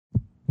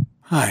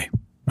Hi,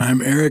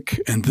 I'm Eric,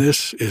 and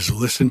this is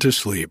Listen to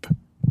Sleep.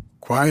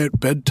 Quiet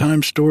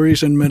bedtime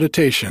stories and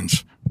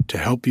meditations to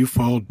help you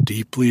fall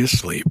deeply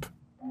asleep.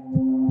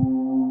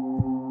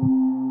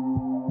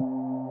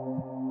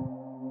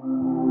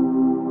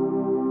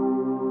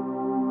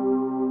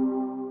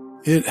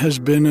 It has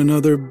been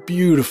another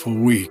beautiful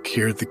week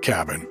here at the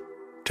cabin.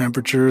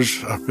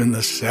 Temperatures up in the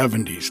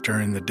 70s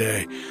during the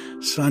day,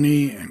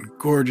 sunny and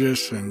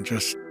gorgeous and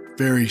just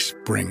very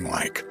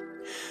spring-like.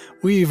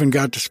 We even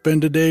got to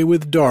spend a day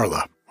with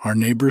Darla, our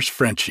neighbor's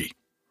Frenchie.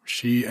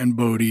 She and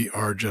Bodhi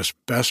are just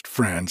best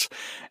friends,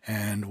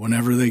 and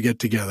whenever they get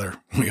together,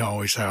 we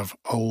always have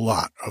a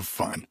lot of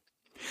fun.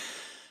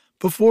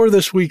 Before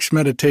this week's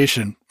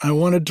meditation, I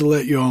wanted to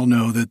let you all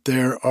know that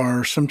there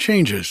are some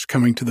changes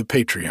coming to the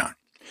Patreon.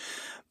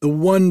 The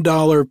 $1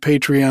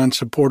 Patreon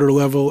supporter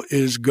level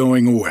is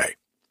going away.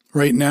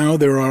 Right now,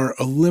 there are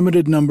a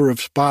limited number of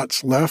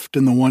spots left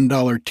in the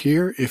 $1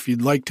 tier if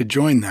you'd like to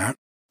join that.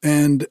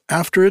 And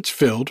after it's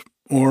filled,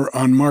 or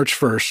on March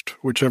 1st,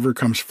 whichever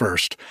comes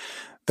first,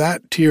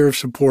 that tier of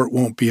support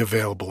won't be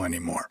available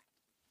anymore.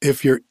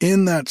 If you're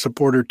in that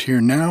supporter tier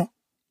now,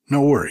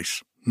 no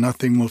worries.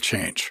 Nothing will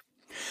change.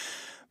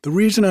 The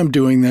reason I'm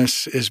doing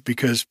this is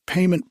because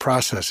payment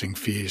processing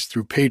fees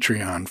through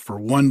Patreon for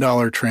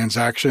 $1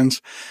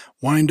 transactions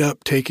wind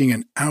up taking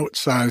an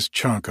outsized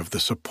chunk of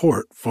the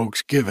support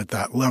folks give at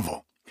that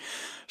level.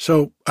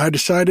 So I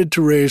decided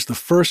to raise the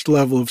first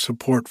level of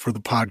support for the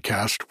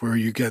podcast, where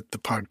you get the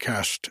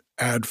podcast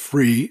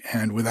ad-free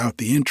and without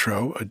the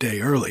intro a day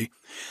early,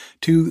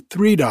 to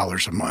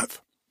 $3 a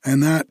month,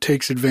 and that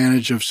takes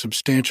advantage of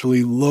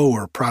substantially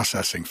lower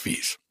processing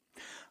fees.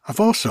 I've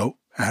also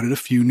added a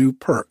few new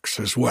perks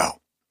as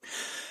well.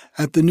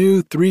 At the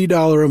new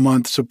 $3 a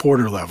month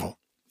supporter level,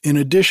 in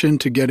addition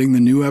to getting the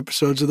new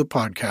episodes of the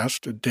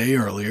podcast a day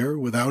earlier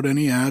without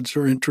any ads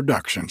or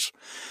introductions,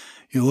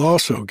 you'll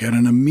also get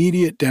an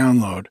immediate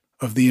download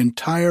of the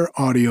entire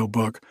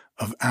audiobook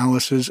of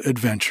Alice's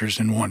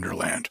Adventures in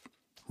Wonderland,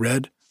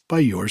 read by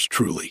yours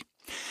truly.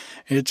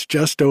 It's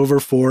just over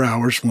 4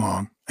 hours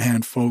long,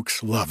 and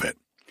folks love it.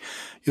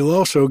 You'll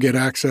also get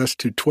access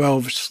to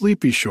 12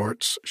 Sleepy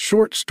Shorts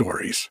short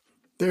stories.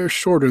 They're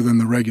shorter than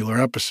the regular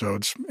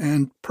episodes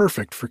and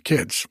perfect for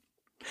kids.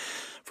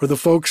 For the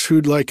folks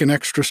who'd like an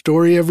extra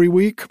story every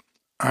week,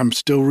 I'm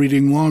still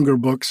reading longer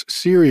books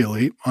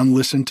serially on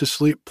Listen to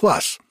Sleep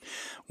Plus,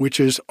 which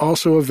is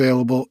also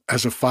available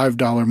as a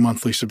 $5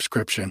 monthly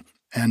subscription,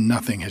 and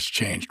nothing has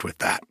changed with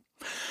that.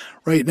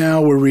 Right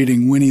now we're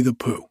reading Winnie the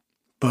Pooh,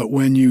 but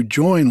when you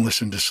join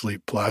Listen to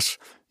Sleep Plus,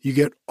 you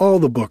get all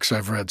the books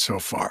I've read so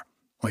far,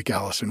 like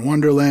Alice in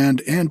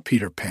Wonderland and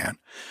Peter Pan,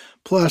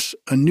 plus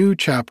a new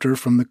chapter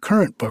from the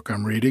current book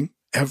I'm reading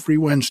every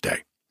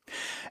Wednesday.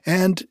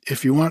 And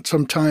if you want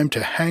some time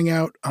to hang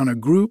out on a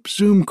group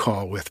Zoom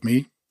call with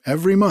me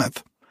every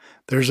month,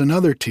 there's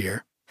another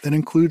tier that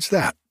includes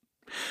that.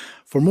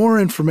 For more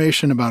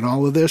information about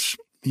all of this,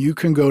 you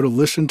can go to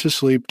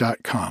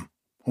listentosleep.com,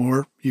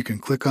 or you can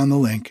click on the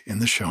link in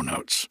the show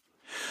notes.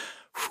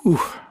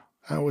 Whew,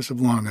 that was a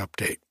long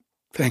update.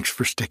 Thanks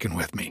for sticking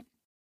with me.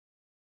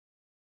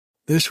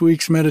 This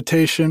week's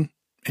meditation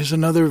is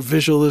another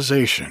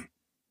visualization.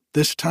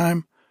 This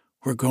time,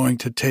 we're going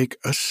to take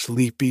a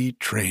sleepy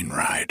train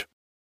ride.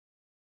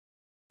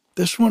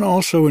 This one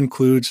also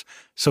includes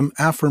some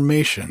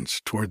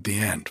affirmations toward the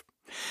end,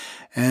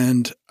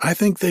 and I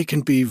think they can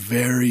be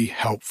very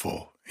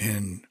helpful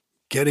in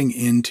getting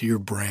into your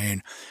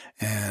brain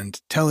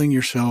and telling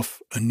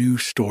yourself a new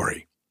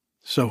story.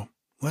 So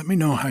let me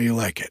know how you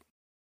like it.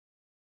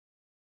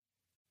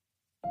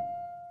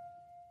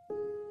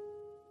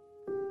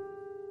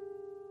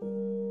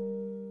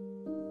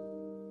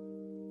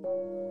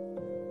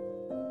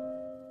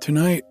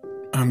 Tonight,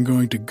 I'm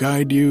going to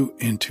guide you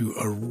into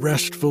a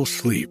restful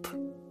sleep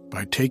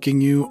by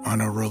taking you on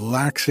a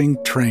relaxing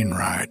train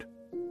ride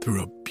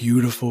through a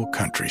beautiful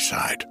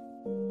countryside.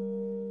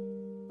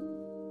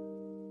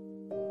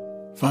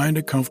 Find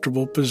a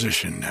comfortable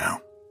position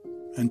now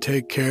and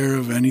take care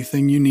of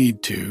anything you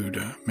need to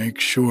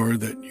make sure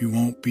that you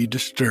won't be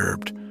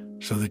disturbed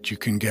so that you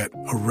can get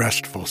a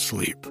restful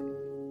sleep.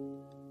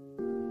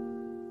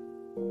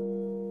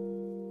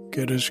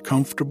 Get as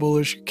comfortable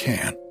as you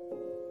can.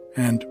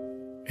 And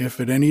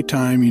if at any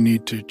time you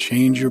need to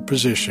change your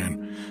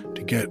position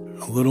to get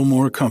a little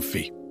more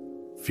comfy,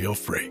 feel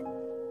free.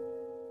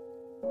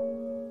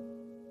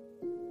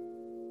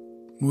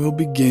 We'll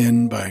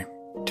begin by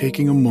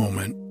taking a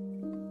moment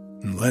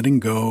and letting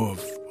go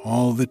of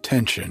all the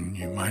tension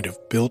you might have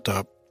built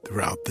up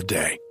throughout the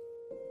day.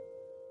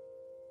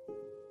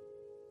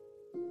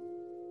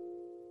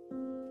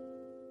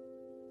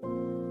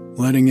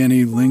 Letting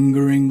any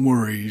lingering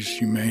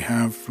worries you may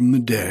have from the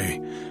day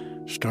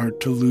start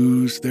to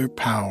lose their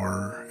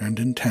power and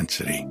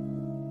intensity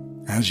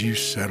as you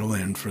settle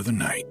in for the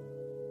night.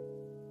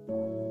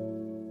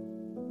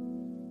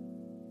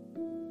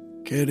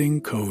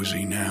 Getting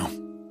cozy now.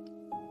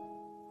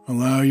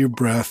 Allow your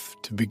breath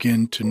to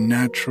begin to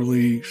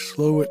naturally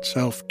slow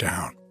itself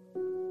down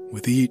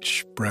with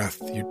each breath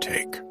you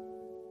take.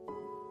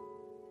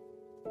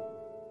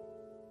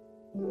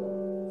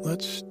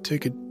 Let's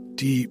take a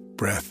deep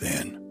breath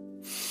in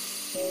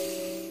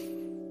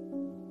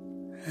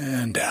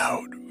and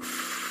out.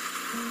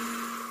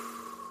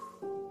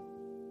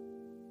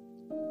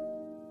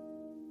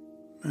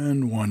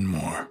 And one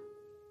more.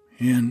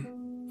 In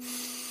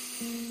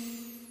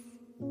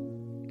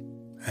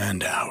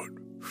and out.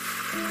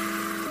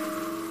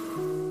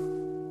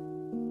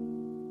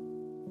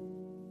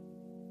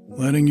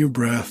 Letting your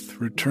breath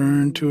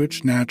return to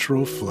its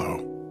natural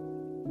flow.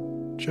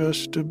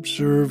 Just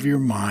observe your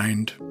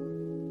mind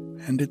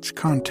and its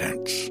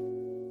contents.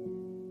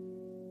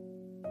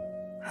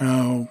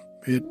 How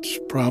it's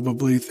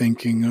probably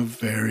thinking of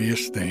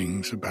various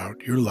things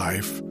about your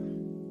life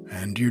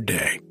and your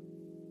day.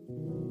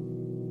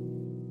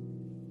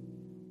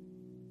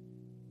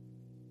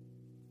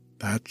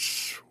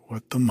 That's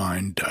what the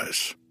mind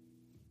does.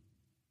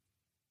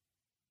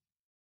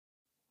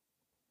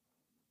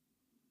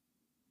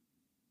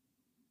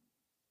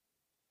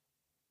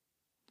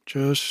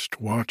 Just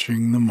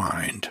watching the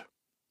mind.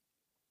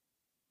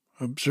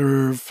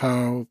 Observe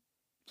how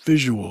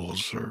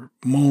visuals or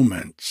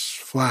moments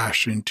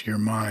flash into your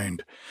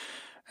mind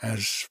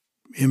as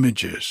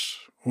images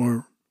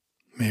or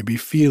maybe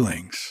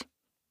feelings.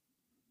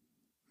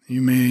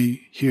 You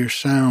may hear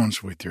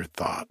sounds with your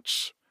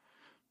thoughts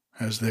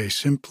as they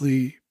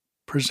simply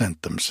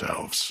present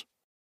themselves.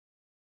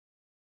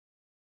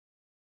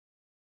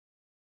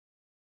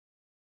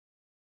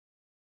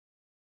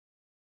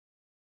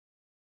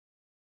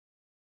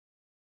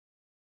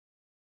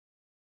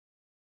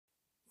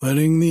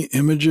 Letting the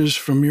images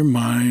from your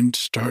mind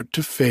start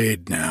to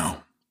fade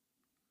now,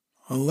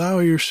 allow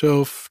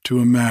yourself to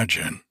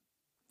imagine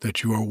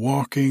that you are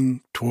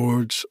walking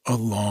towards a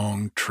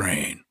long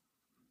train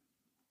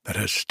that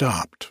has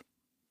stopped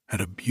at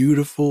a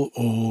beautiful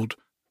old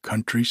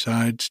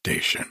countryside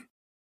station.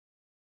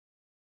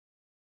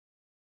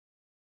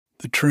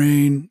 The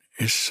train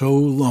is so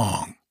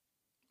long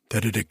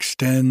that it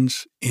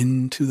extends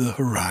into the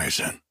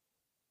horizon.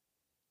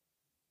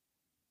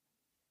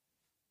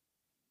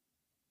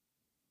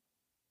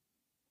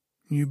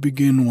 You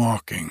begin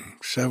walking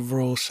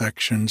several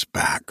sections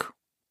back,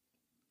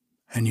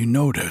 and you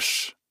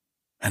notice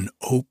an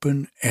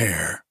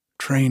open-air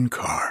train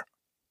car.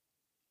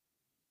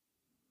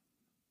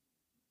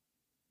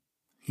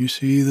 You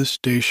see the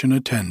station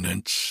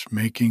attendants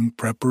making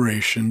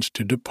preparations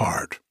to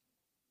depart,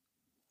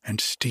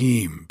 and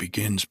steam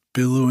begins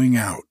billowing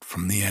out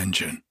from the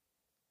engine.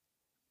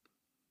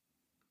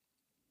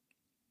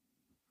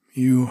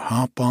 You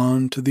hop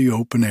on to the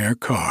open-air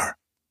car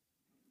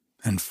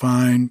and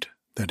find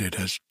that it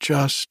has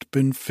just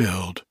been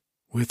filled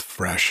with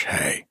fresh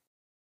hay.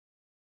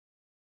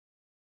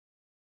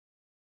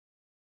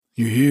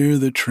 You hear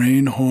the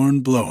train horn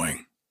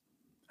blowing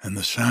and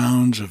the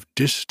sounds of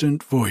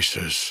distant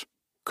voices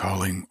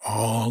calling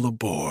all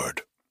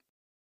aboard.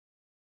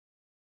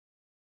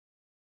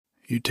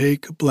 You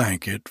take a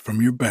blanket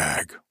from your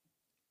bag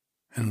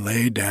and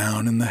lay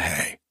down in the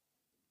hay.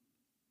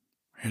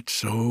 It's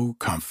so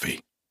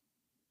comfy,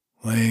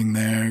 laying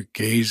there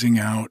gazing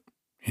out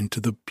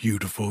into the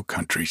beautiful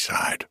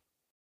countryside.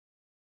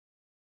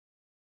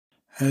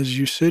 As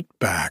you sit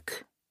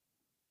back,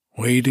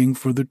 waiting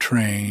for the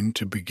train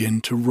to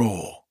begin to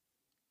roll,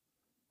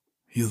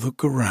 you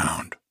look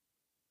around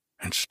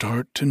and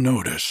start to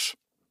notice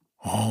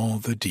all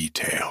the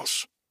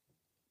details.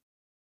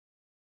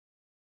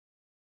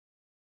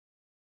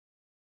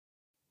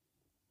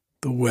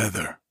 The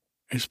weather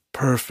is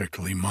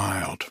perfectly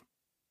mild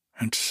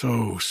and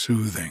so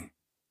soothing.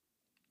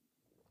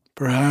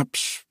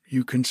 Perhaps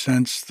you can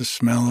sense the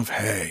smell of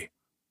hay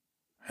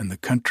and the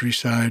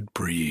countryside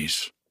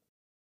breeze.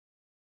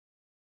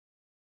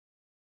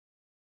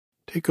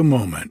 Take a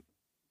moment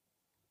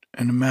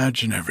and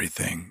imagine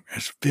everything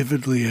as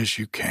vividly as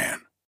you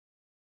can.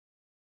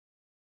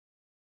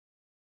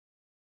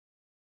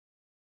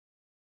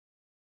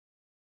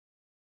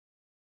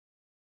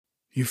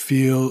 You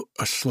feel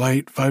a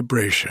slight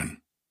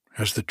vibration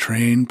as the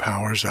train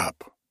powers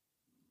up,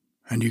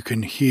 and you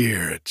can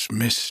hear its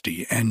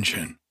misty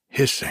engine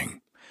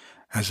hissing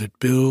as it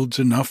builds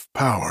enough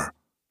power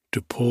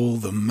to pull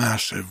the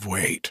massive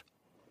weight.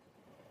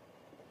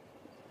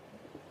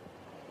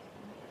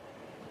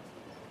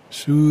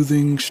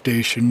 Soothing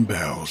station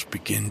bells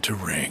begin to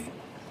ring,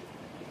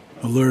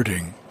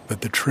 alerting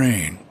that the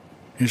train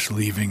is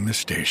leaving the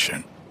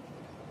station.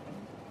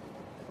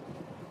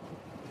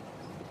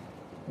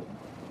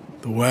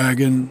 The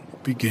wagon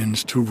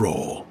begins to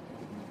roll,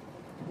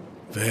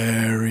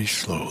 very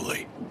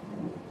slowly,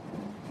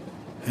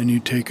 and you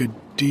take a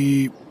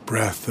deep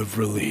breath of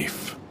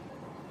relief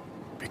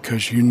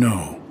because you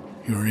know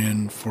you're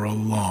in for a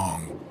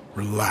long,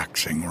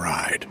 relaxing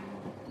ride.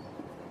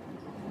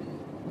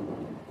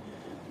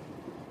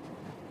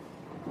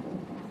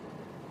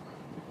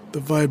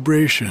 The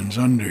vibrations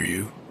under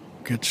you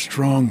get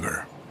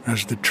stronger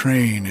as the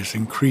train is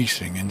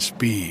increasing in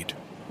speed.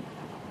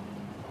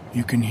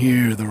 You can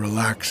hear the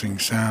relaxing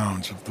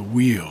sounds of the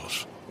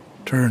wheels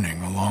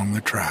turning along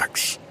the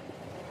tracks.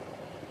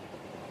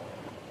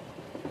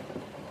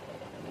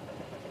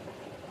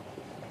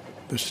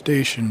 The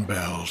station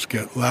bells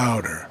get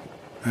louder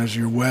as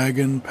your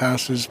wagon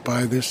passes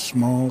by this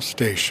small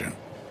station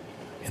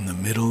in the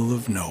middle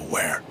of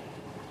nowhere.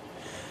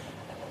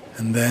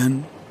 And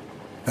then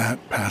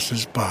that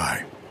passes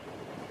by,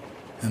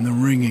 and the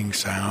ringing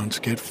sounds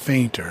get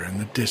fainter in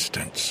the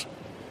distance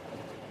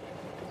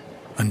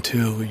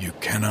until you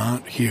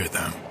cannot hear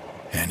them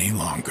any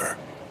longer.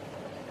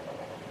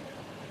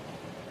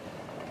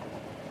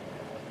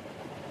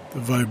 The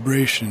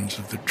vibrations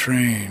of the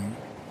train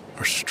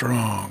are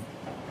strong,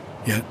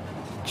 yet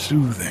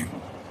soothing.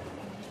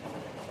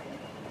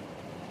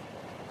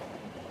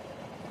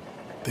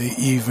 They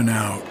even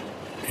out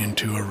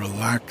into a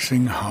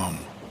relaxing hum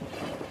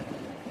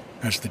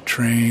as the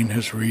train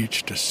has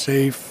reached a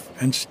safe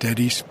and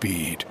steady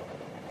speed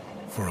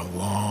for a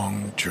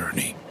long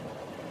journey.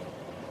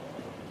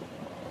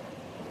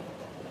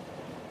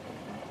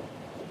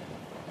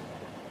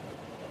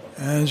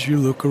 As you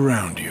look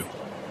around you,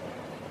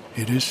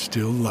 it is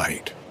still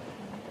light,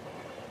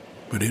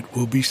 but it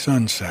will be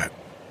sunset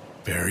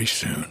very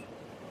soon.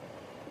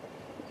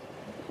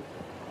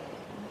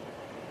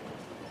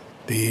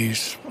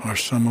 These are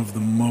some of the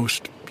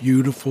most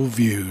beautiful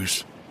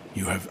views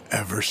you have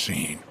ever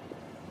seen.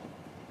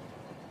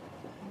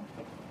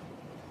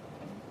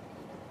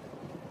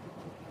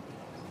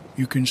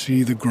 You can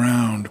see the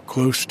ground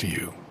close to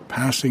you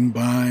passing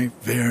by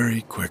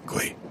very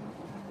quickly,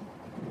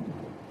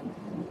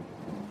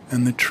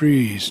 and the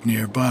trees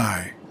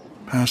nearby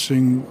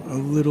passing a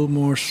little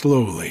more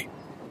slowly.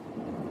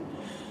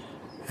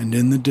 And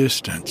in the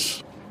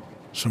distance,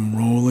 some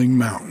rolling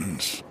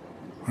mountains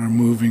are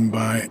moving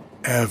by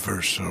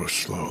ever so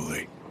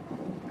slowly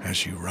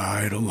as you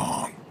ride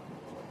along.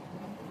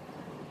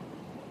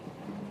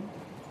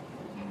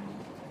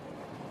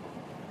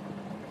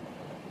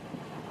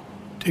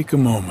 Take a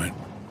moment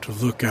to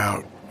look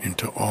out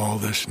into all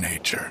this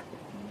nature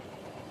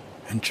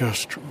and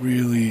just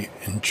really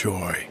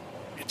enjoy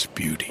its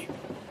beauty.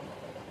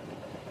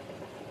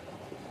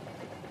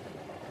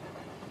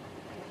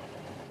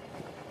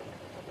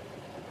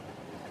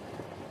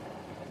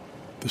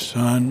 The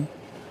sun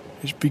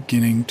is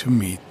beginning to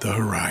meet the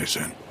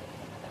horizon,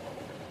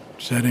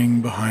 setting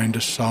behind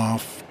a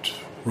soft,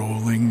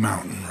 rolling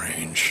mountain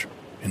range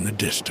in the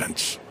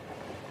distance.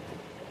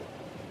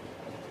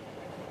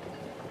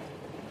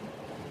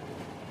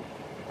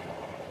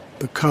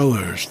 The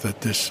colors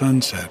that this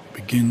sunset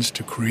begins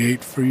to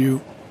create for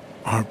you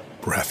are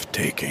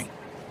breathtaking.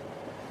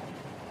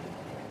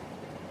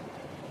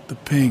 The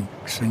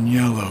pinks and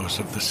yellows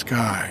of the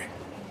sky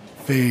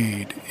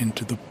fade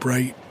into the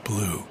bright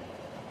blue,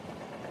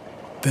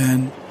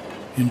 then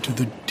into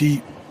the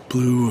deep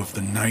blue of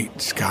the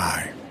night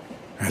sky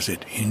as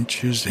it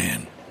inches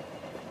in.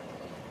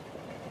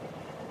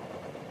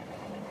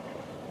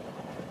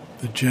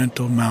 The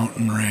gentle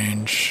mountain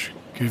range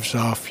gives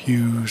off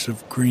hues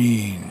of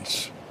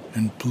greens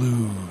and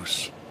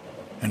blues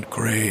and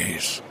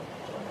grays.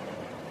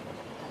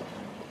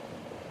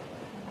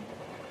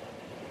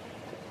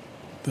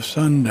 The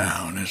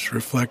sundown is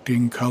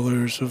reflecting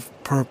colors of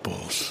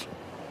purples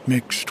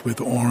mixed with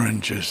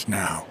oranges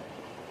now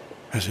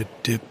as it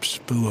dips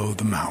below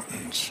the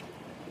mountains.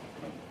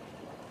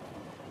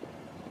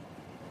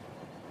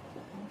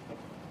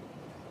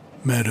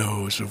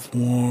 Meadows of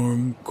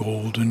warm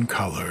golden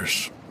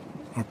colors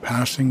are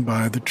passing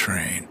by the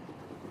train,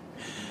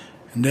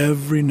 and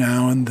every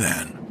now and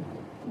then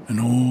an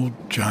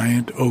old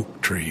giant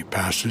oak tree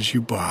passes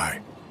you by,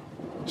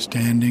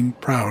 standing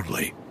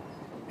proudly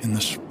in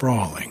the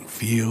sprawling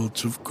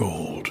fields of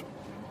gold.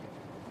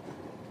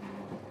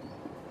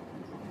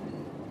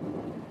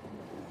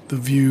 The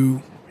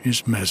view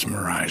is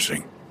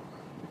mesmerizing,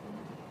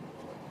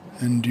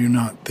 and you're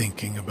not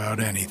thinking about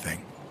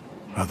anything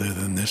other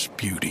than this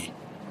beauty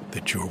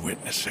that you're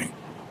witnessing.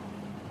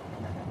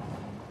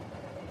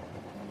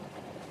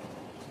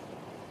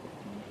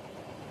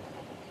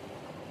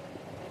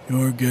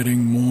 You're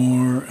getting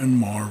more and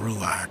more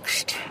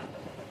relaxed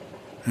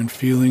and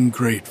feeling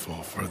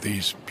grateful for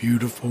these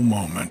beautiful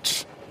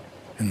moments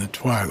in the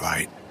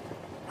twilight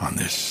on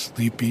this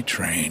sleepy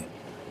train.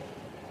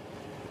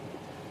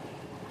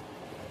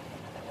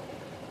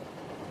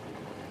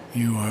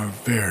 You are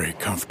very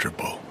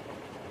comfortable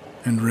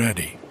and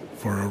ready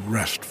for a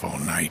restful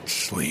night's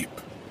sleep.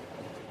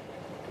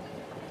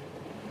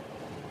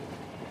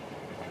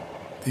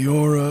 The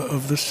aura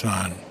of the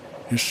sun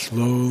is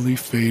slowly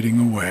fading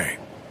away,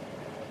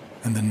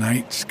 and the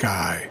night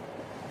sky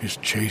is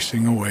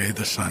chasing away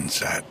the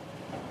sunset.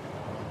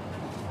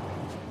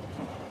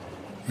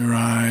 Your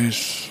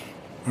eyes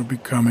are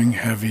becoming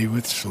heavy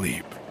with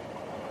sleep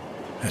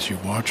as you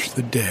watch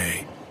the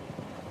day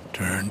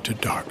turn to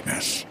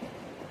darkness.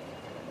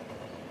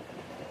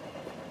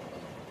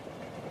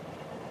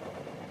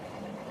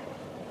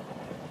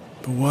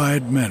 The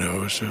wide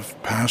meadows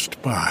have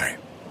passed by,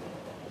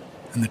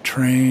 and the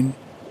train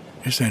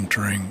is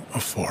entering a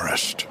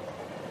forest.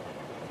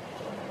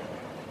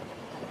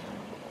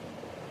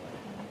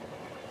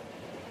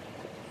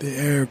 The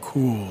air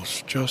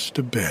cools just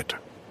a bit,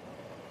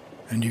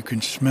 and you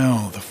can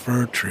smell the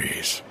fir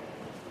trees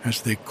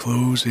as they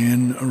close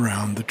in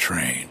around the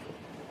train.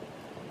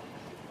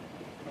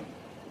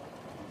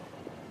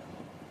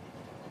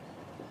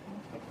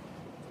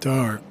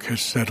 Dark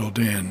has settled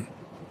in,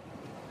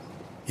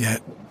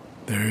 yet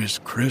there is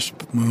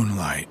crisp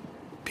moonlight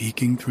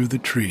peeking through the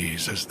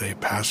trees as they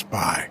pass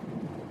by.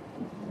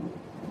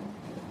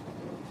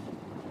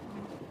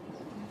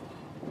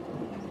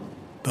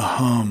 The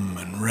hum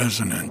and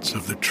resonance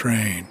of the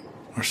train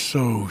are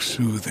so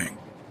soothing,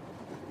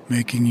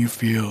 making you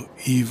feel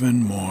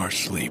even more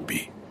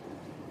sleepy.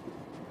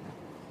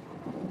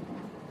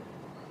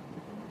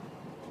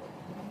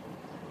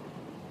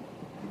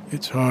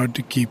 It's hard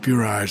to keep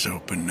your eyes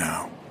open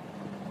now,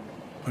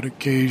 but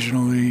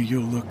occasionally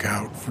you'll look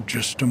out for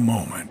just a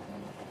moment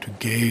to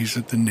gaze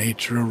at the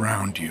nature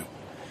around you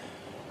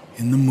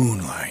in the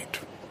moonlight,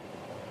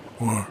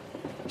 or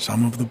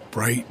some of the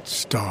bright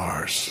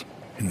stars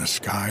in the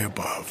sky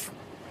above.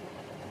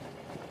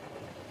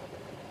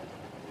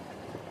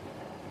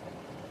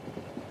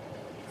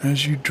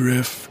 As you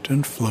drift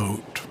and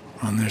float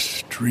on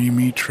this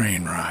dreamy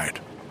train ride,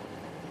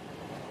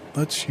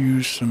 let's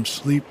use some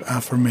sleep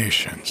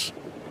affirmations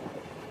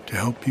to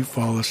help you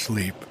fall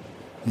asleep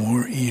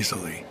more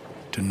easily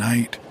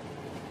tonight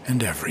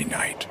and every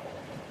night.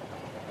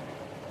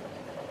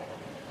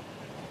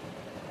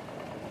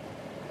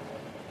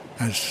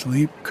 As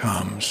sleep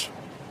comes,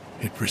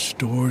 it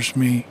restores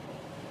me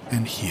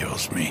and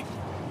heals me.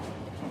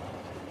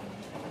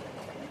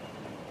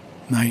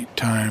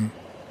 Nighttime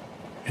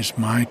is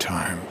my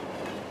time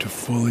to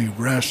fully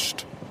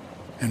rest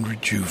and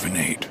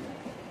rejuvenate.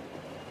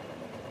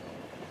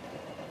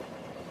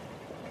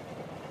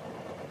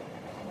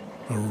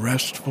 A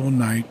restful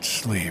night's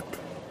sleep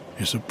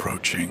is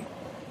approaching,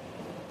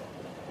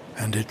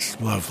 and it's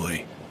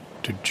lovely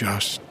to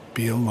just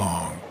be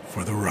along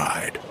for the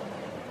ride.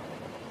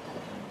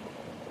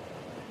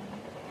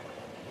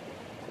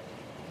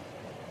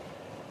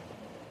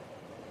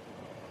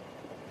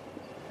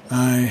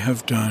 I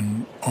have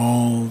done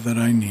all that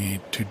I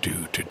need to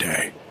do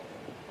today.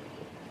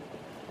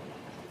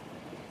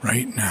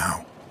 Right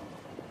now,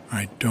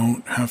 I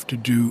don't have to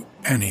do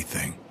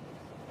anything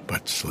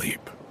but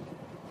sleep.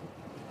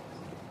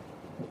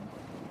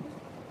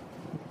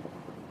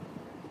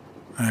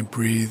 I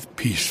breathe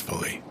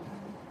peacefully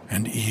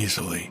and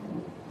easily,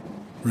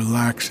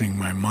 relaxing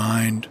my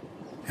mind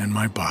and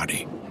my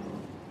body.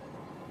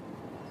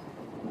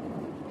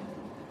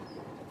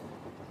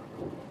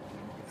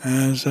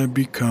 As I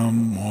become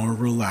more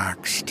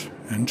relaxed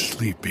and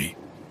sleepy,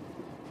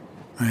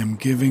 I am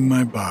giving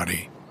my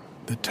body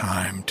the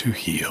time to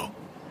heal.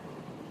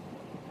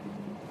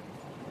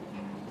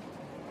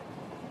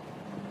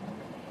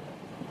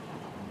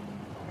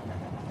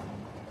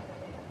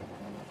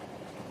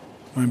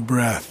 My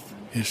breath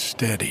is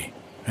steady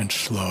and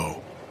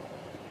slow,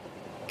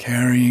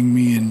 carrying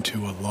me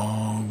into a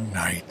long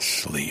night's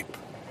sleep.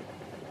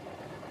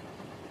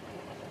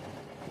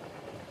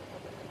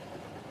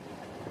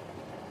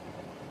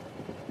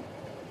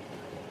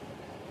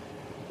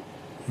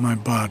 My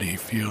body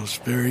feels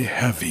very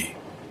heavy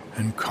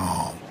and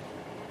calm.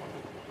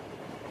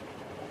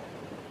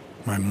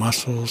 My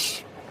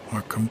muscles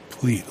are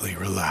completely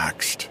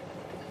relaxed,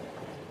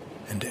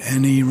 and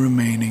any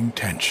remaining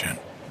tension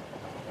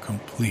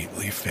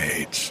completely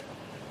fades.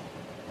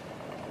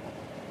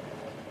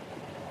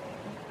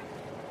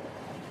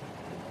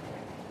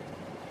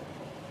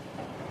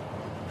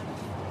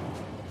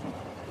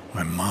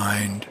 My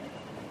mind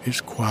is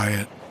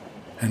quiet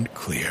and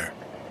clear.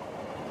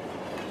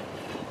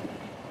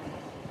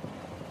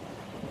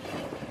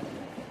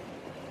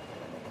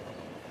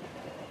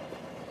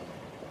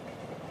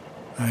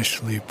 I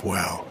sleep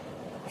well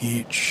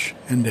each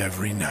and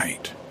every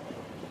night.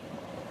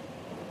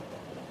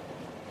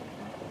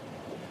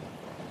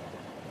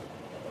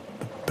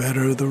 The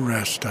better the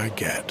rest I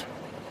get,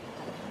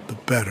 the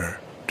better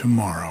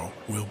tomorrow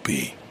will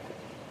be.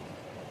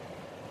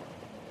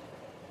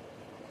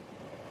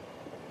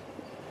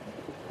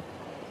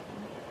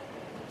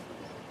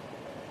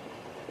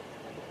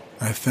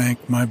 I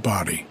thank my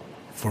body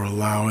for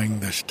allowing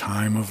this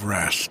time of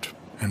rest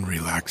and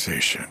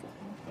relaxation.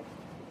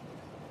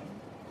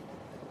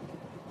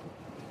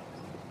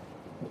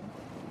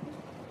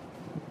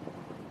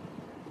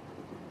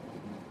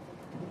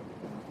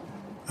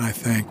 I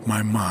thank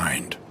my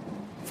mind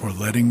for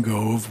letting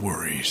go of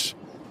worries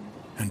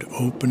and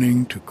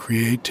opening to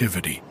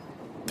creativity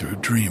through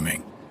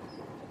dreaming.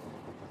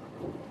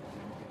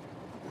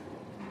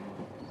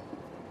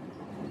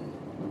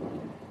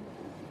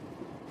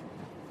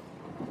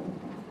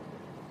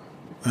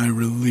 I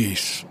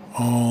release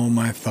all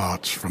my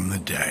thoughts from the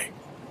day.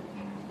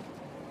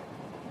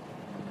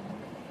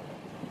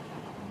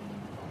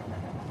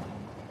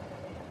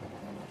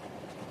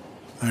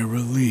 I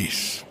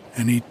release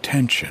any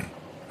tension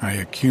I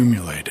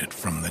accumulated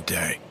from the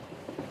day.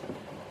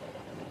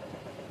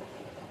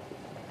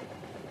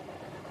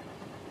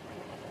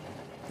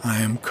 I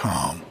am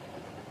calm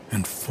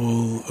and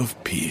full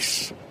of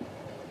peace.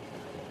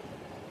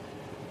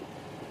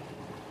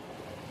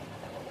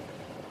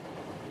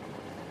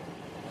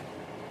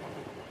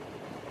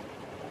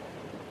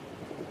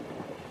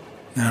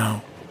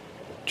 Now,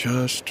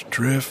 just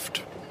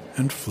drift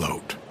and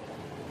float,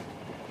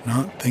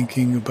 not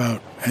thinking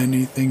about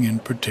anything in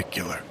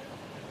particular.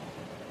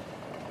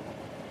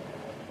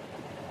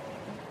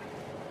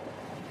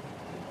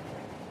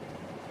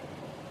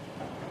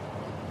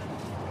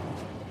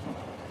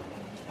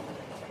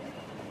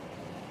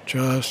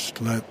 Just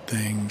let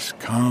things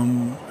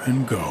come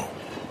and go,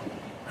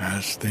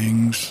 as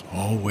things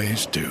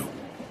always do.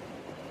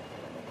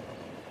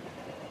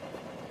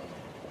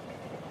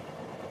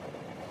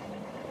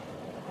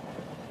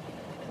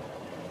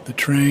 The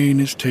train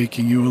is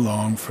taking you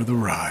along for the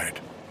ride,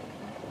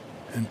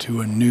 and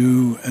to a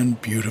new and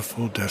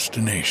beautiful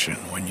destination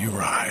when you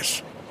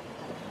rise.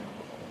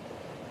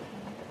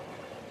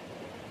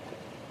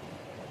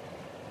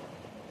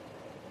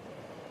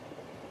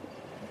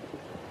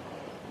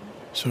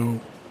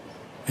 So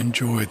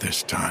enjoy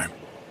this time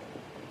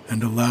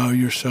and allow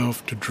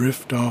yourself to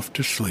drift off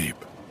to sleep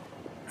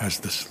as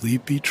the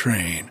sleepy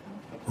train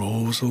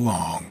rolls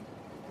along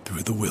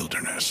through the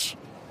wilderness.